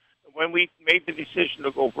 because when we made the decision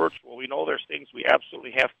to go virtual, we know there's things we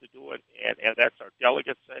absolutely have to do, and that's our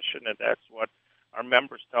delegate session, and that's what our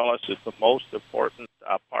members tell us is the most important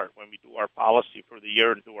part when we do our policy for the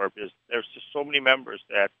year and do our business. There's just so many members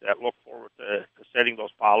that look forward to setting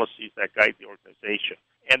those policies that guide the organization.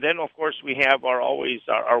 And then, of course, we have our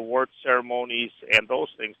award ceremonies and those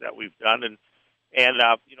things that we've done. And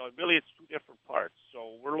really it's two different parts.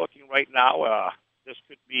 So we're looking right now, this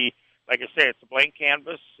could be, like I say, it's a blank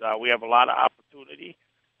canvas. We have a lot of opportunity.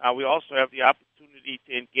 We also have the opportunity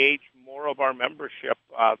to engage more of our membership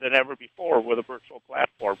than ever before with a virtual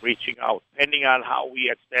platform, reaching out. Depending on how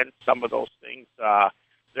we extend some of those things,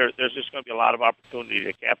 there's just going to be a lot of opportunity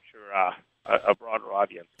to capture a broader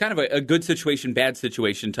audience. Kind of a good situation, bad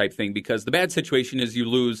situation type thing, because the bad situation is you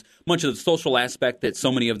lose much of the social aspect that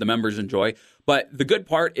so many of the members enjoy. But the good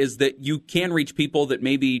part is that you can reach people that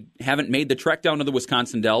maybe haven't made the trek down to the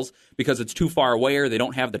Wisconsin Dells because it's too far away or they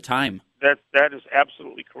don't have the time. That is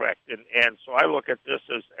absolutely correct. And so I look at this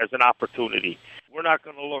as an opportunity. We're not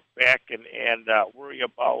going to look back and worry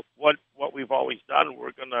about what we've always done.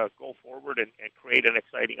 We're going to go forward and create an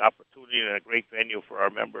exciting opportunity and a great venue for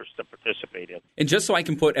our members to participate in. And just so I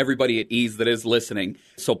can put everybody at ease that is listening,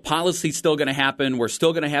 so policy's still going to happen. We're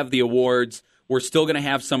still going to have the awards. We're still going to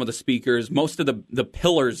have some of the speakers. Most of the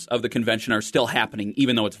pillars of the convention are still happening,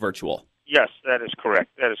 even though it's virtual. Yes, that is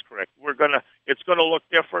correct. It's going to look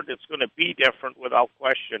different. It's going to be different without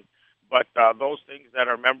question. But those things that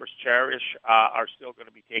our members cherish are still going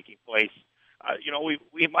to be taking place.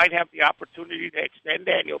 We might have the opportunity to extend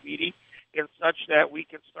annual meeting in such that we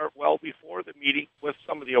can start well before the meeting with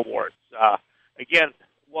some of the awards. Again,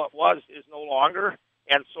 what was is no longer.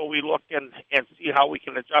 And so we look and see how we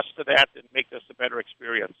can adjust to that and make this a better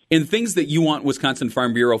experience. And things that you want Wisconsin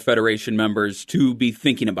Farm Bureau Federation members to be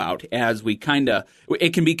thinking about as we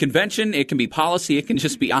it can be convention, it can be policy, it can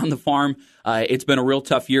just be on the farm. It's been a real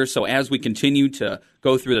tough year. So as we continue to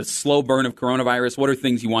go through the slow burn of coronavirus, what are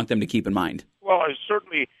things you want them to keep in mind? Well,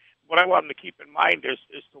 certainly what I want them to keep in mind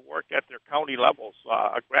is to work at their county levels.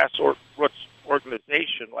 A grassroots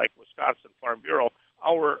organization like Wisconsin Farm Bureau,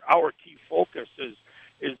 our key focus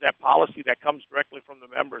is that policy that comes directly from the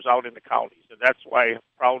members out in the counties. And that's why I'm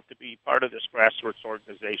proud to be part of this grassroots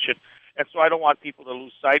organization. And so I don't want people to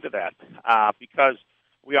lose sight of that because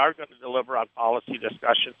we are going to deliver on policy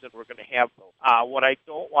discussions and we're going to have those. What I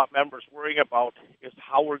don't want members worrying about is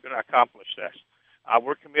how we're going to accomplish this.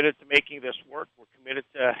 We're committed to making this work. We're committed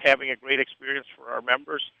to having a great experience for our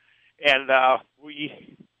members. And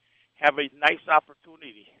we have a nice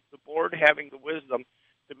opportunity, the board having the wisdom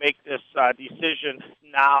to make this decision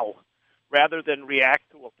now rather than react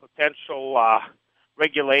to a potential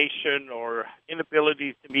regulation or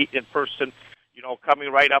inability to meet in person, coming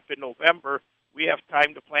right up in November. We have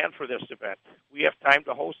time to plan for this event. We have time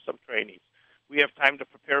to host some trainings. We have time to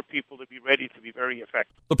prepare people to be ready to be very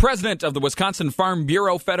effective. The president of the Wisconsin Farm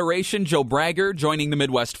Bureau Federation, Joe Bragger, joining the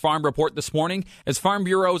Midwest Farm Report this morning as Farm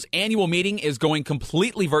Bureau's annual meeting is going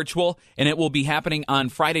completely virtual, and it will be happening on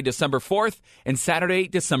Friday, December 4th and Saturday,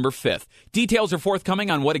 December 5th. Details are forthcoming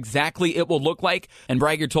on what exactly it will look like, and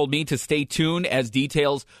Bragger told me to stay tuned as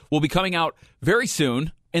details will be coming out very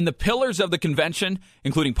soon. And the pillars of the convention,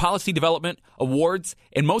 including policy development, awards,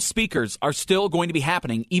 and most speakers, are still going to be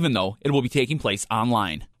happening, even though it will be taking place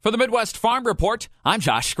online. For the Midwest Farm Report, I'm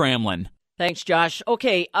Josh Scramlin. Thanks, Josh.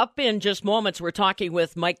 Okay, up in just moments, we're talking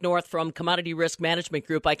with Mike North from Commodity Risk Management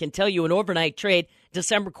Group. I can tell you an overnight trade,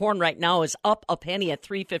 December corn right now is up a penny at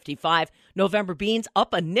 $3.55. November beans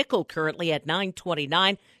up a nickel currently at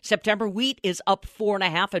 $9.29. September wheat is up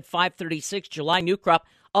 4.5 at $5.36. July new crop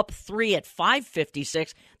up 3 at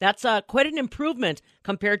 $5.56. That's quite an improvement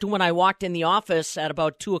compared to when I walked in the office at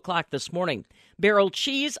about 2 o'clock this morning. Barrel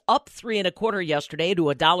cheese up 3 1/4 yesterday to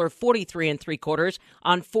 $1.43 3/4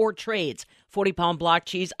 on 4 trades. 40-pound block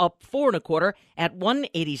cheese up 4 1/4 at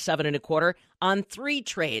 $1.87 1/4 on 3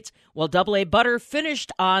 trades. While AA butter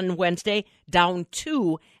finished on Wednesday down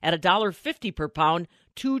 2 at $1.50 per pound,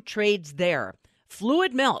 2 trades there.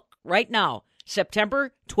 Fluid milk right now,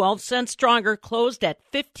 September 12 cents stronger, closed at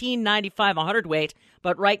 $15.95 a hundredweight.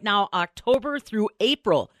 But right now, October through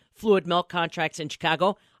April, fluid milk contracts in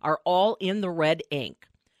Chicago are all in the red ink.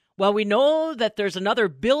 Well, we know that there's another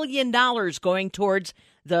 $1 billion going towards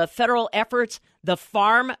the federal efforts, the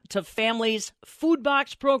Farm to Families Food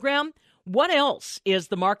Box program. What else is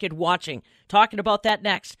the market watching? Talking about that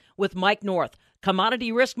next with Mike North,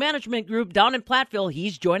 Commodity Risk Management Group down in Platteville.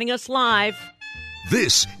 He's joining us live.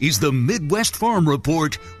 This is the Midwest Farm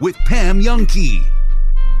Report with Pam Youngkey.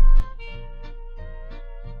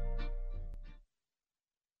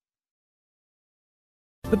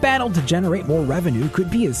 The battle to generate more revenue could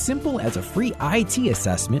be as simple as a free IT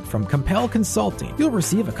assessment from Compel Consulting. You'll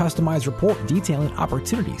receive a customized report detailing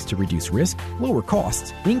opportunities to reduce risk, lower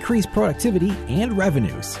costs, increase productivity, and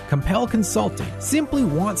revenues. Compel Consulting simply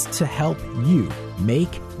wants to help you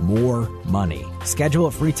make more money. Schedule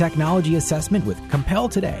a free technology assessment with Compel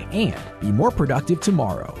today and be more productive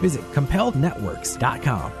tomorrow. Visit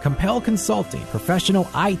CompelNetworks.com. Compel Consulting, professional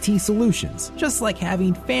IT solutions, just like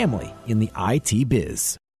having family in the IT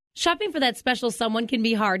biz. Shopping for that special someone can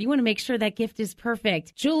be hard. You want to make sure that gift is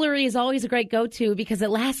perfect. Jewelry is always a great go-to because it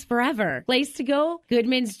lasts forever. Place to go?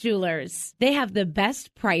 Goodman's Jewelers. They have the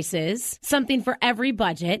best prices, something for every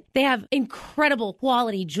budget. They have incredible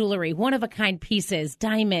quality jewelry, one-of-a-kind pieces,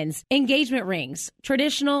 diamonds, engagement rings,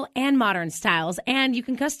 traditional and modern styles, and you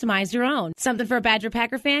can customize your own. Something for a Badger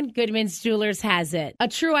Packer fan? Goodman's Jewelers has it. A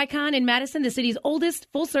true icon in Madison, the city's oldest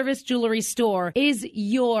full-service jewelry store, is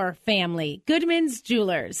your family. Goodman's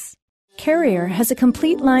Jewelers. Carrier has a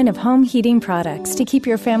complete line of home heating products to keep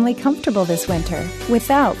your family comfortable this winter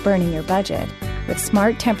without burning your budget. With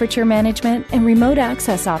smart temperature management and remote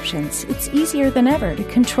access options, it's easier than ever to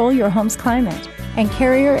control your home's climate. And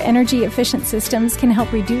Carrier energy-efficient systems can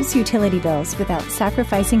help reduce utility bills without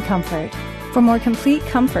sacrificing comfort. For more complete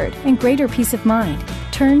comfort and greater peace of mind,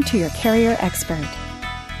 turn to your Carrier expert.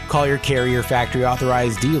 Call your Carrier factory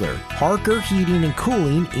authorized dealer, Parker Heating and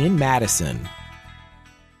Cooling in Madison.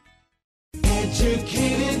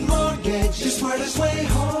 Educated mortgage, the smartest way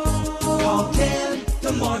home. Call Dan,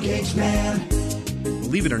 the mortgage man.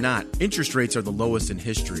 Believe it or not, interest rates are the lowest in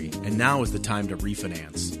history, and now is the time to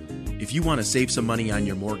refinance. If you want to save some money on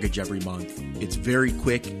your mortgage every month, it's very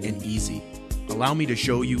quick and easy. Allow me to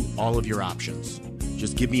show you all of your options.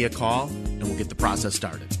 Just give me a call, and we'll get the process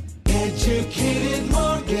started. Educated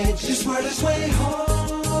mortgage, the smartest way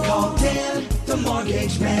home. Call Dan, the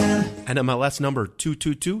mortgage man. NMLS number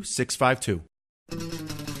 222652.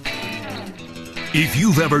 If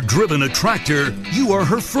you've ever driven a tractor, you are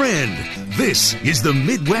her friend. This is the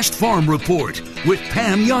Midwest Farm Report with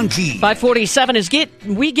Pam Youngkey. 547 is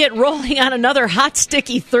we get rolling on another hot,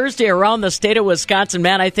 sticky Thursday around the state of Wisconsin.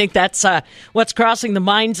 Man, I think that's what's crossing the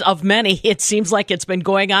minds of many. It seems like it's been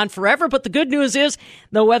going on forever, but the good news is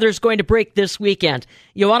the weather's going to break this weekend.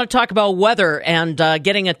 You want to talk about weather and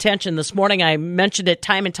getting attention this morning. I mentioned it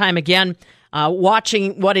time and time again.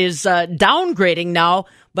 Watching what is downgrading now,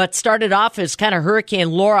 but started off as kind of Hurricane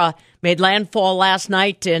Laura, made landfall last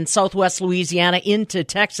night in southwest Louisiana into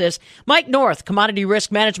Texas. Mike North, Commodity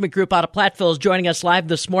Risk Management Group out of Platteville, is joining us live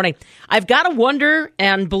this morning. I've got to wonder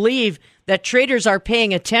and believe that traders are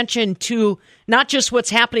paying attention to not just what's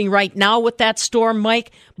happening right now with that storm,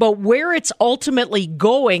 Mike, but where it's ultimately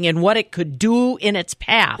going and what it could do in its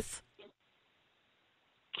path.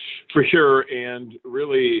 For sure, and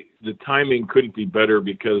really the timing couldn't be better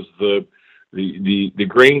because the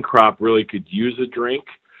grain crop really could use a drink.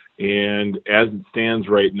 And as it stands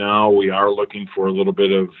right now, we are looking for a little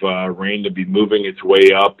bit of rain to be moving its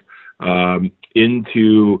way up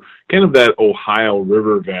into kind of that Ohio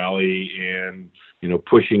River Valley and,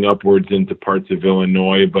 pushing upwards into parts of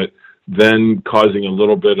Illinois, but then causing a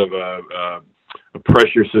little bit of a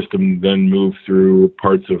pressure system then move through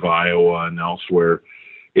parts of Iowa and elsewhere.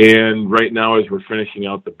 And right now, as we're finishing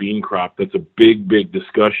out the bean crop, that's a big, big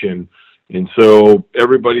discussion. And so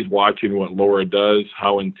everybody's watching what Laura does,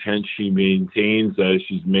 how intense she maintains as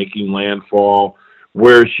she's making landfall,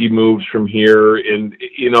 where she moves from here. And,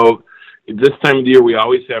 this time of the year, we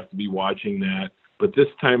always have to be watching that. But this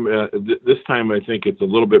time I think it's a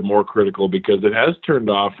little bit more critical because it has turned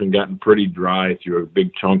off and gotten pretty dry through a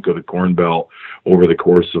big chunk of the Corn Belt over the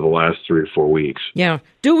course of the last 3 or 4 weeks. Yeah.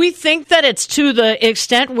 Do we think that it's to the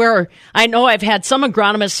extent where I know I've had some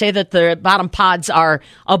agronomists say that the bottom pods are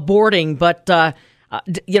aborting, but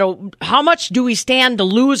how much do we stand to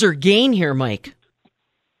lose or gain here, Mike?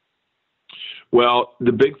 Well,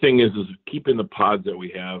 the big thing is keeping the pods that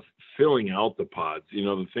we have, filling out the pods.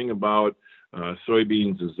 The thing about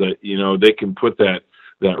soybeans is that, they can put that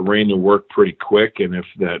rain to work pretty quick. And if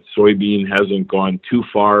that soybean hasn't gone too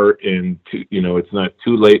far and it's not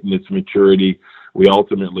too late in its maturity, we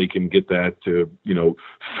ultimately can get that to,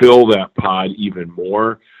 fill that pod even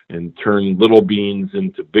more and turn little beans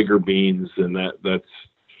into bigger beans. And that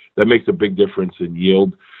makes a big difference in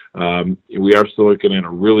yield. We are still looking at a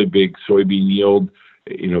really big soybean yield.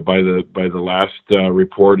 By the last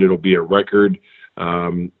report, it'll be a record.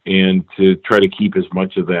 And to try to keep as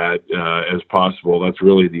much of that as possible, that's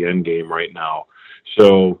really the end game right now.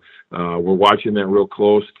 So we're watching that real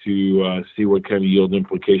close to see what kind of yield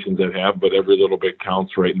implications that have. But every little bit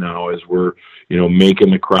counts right now as we're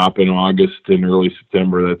making the crop in August and early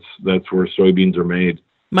September. That's where soybeans are made.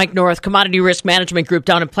 Mike North, Commodity Risk Management Group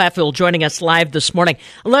down in Platteville, joining us live this morning.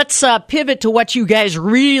 Let's pivot to what you guys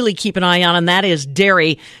really keep an eye on, and that is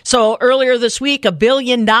dairy. So earlier this week, $1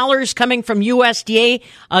 billion coming from USDA,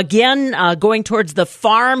 again, going towards the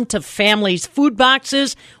farm to families food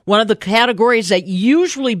boxes. One of the categories that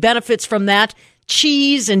usually benefits from that,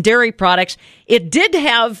 cheese and dairy products. It did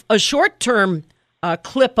have a short-term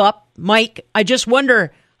clip up. Mike, I just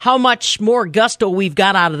wonder how much more gusto we've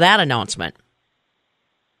got out of that announcement.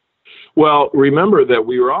 Well, remember that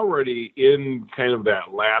we were already in kind of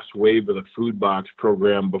that last wave of the food box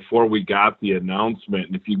program before we got the announcement.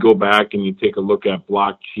 And if you go back and you take a look at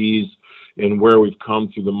block cheese and where we've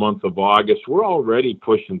come through the month of August, we're already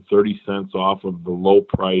pushing 30 cents off of the low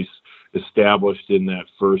price established in that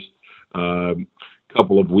first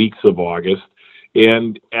couple of weeks of August.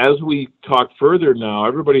 And as we talk further now,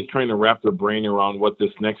 everybody's trying to wrap their brain around what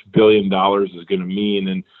this next $1 billion is going to mean.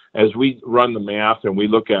 And as we run the math and we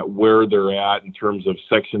look at where they're at in terms of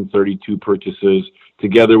Section 32 purchases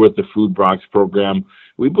together with the food box program,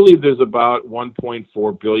 we believe there's about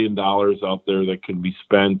 $1.4 billion out there that can be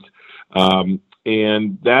spent.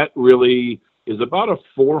 And that really is about a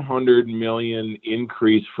 $400 million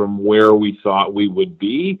increase from where we thought we would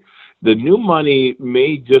be. The new money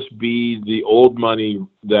may just be the old money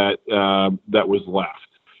that was left,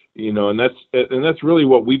 and that's really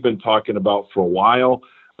what we've been talking about for a while.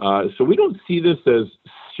 So we don't see this as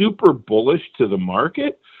super bullish to the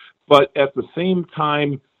market, but at the same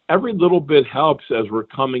time, every little bit helps as we're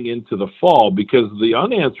coming into the fall, because the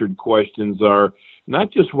unanswered questions are not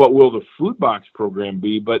just what will the food box program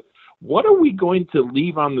be, but what are we going to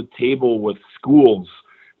leave on the table with schools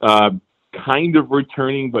kind of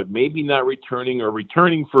returning, but maybe not returning, or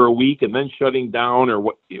returning for a week and then shutting down, or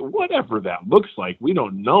whatever that looks like. We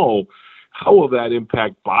don't know. How will that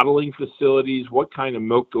impact bottling facilities? What kind of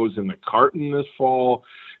milk goes in the carton this fall?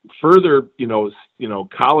 Further,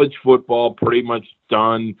 college football pretty much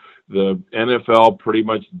done. The NFL pretty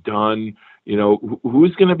much done.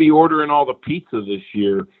 Who's going to be ordering all the pizza this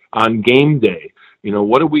year on game day?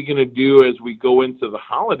 What are we going to do as we go into the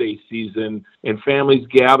holiday season and families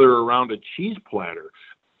gather around a cheese platter?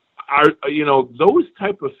 Those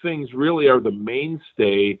type of things really are the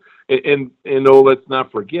mainstay. And let's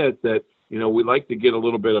not forget that, we like to get a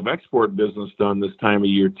little bit of export business done this time of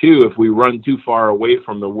year too. If we run too far away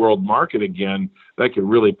from the world market again, that could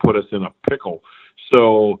really put us in a pickle.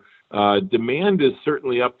 So demand is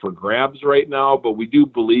certainly up for grabs right now, but we do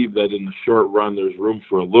believe that in the short run, there's room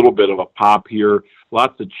for a little bit of a pop here.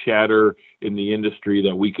 Lots of chatter in the industry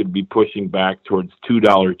that we could be pushing back towards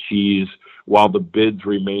 $2 cheese, while the bids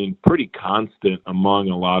remain pretty constant among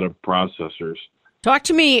a lot of processors. Talk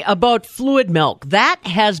to me about fluid milk. That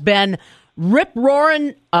has been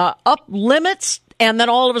rip-roaring up limits and then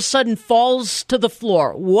all of a sudden falls to the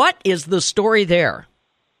floor. What is the story there?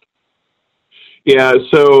 Yeah,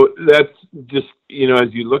 so that's just,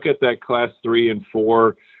 as you look at that class 3 and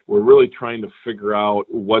 4, we're really trying to figure out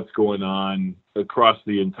what's going on across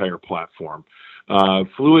the entire platform.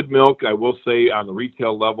 Fluid milk, I will say, on the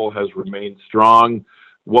retail level has remained strong.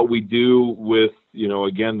 What we do with,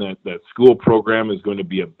 again, that school program is going to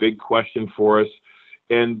be a big question for us.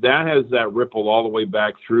 And that has that ripple all the way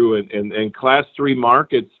back through. And class 3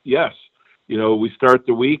 markets, yes, we start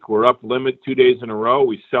the week, we're up limit 2 days in a row.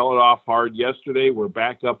 We sell it off hard yesterday. We're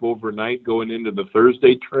back up overnight going into the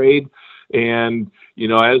Thursday trade. And,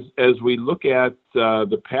 as we look at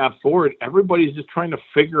the path forward, everybody's just trying to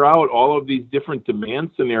figure out all of these different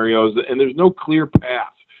demand scenarios, and there's no clear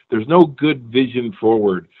path. There's no good vision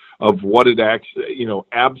forward of what it actually,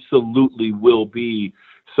 absolutely will be.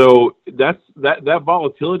 So that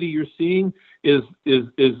volatility you're seeing is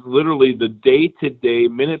literally the day-to-day,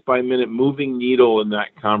 minute-by-minute moving needle in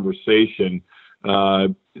that conversation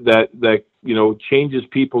that changes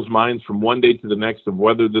people's minds from one day to the next of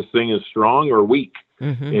whether this thing is strong or weak.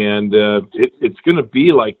 Mm-hmm. And it's going to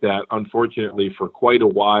be like that, unfortunately, for quite a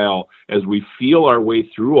while as we feel our way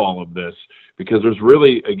through all of this, because there's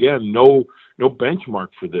really, again, no benchmark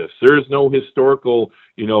for this. There is no historical,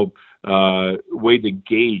 way to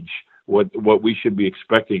gauge what we should be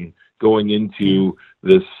expecting going into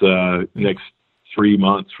this next 3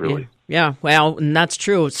 months, really. Yeah, well, and that's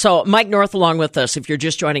true. So Mike North along with us, if you're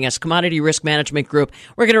just joining us, Commodity Risk Management Group.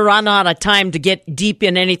 We're going to run out of time to get deep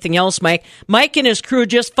in anything else, Mike. Mike and his crew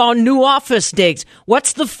just found new office digs.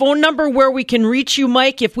 What's the phone number where we can reach you,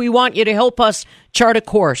 Mike, if we want you to help us chart a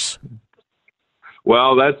course?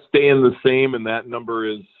 Well, that's staying the same, and that number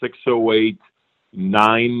is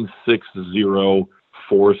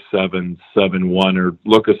 608-960-4771, or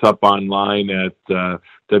look us up online at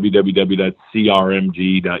www.crmg.us.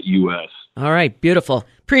 All right, beautiful.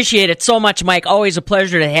 Appreciate it so much, Mike. Always a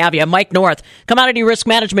pleasure to have you. Mike North, Commodity Risk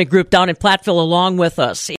Management Group down in Platteville, along with us.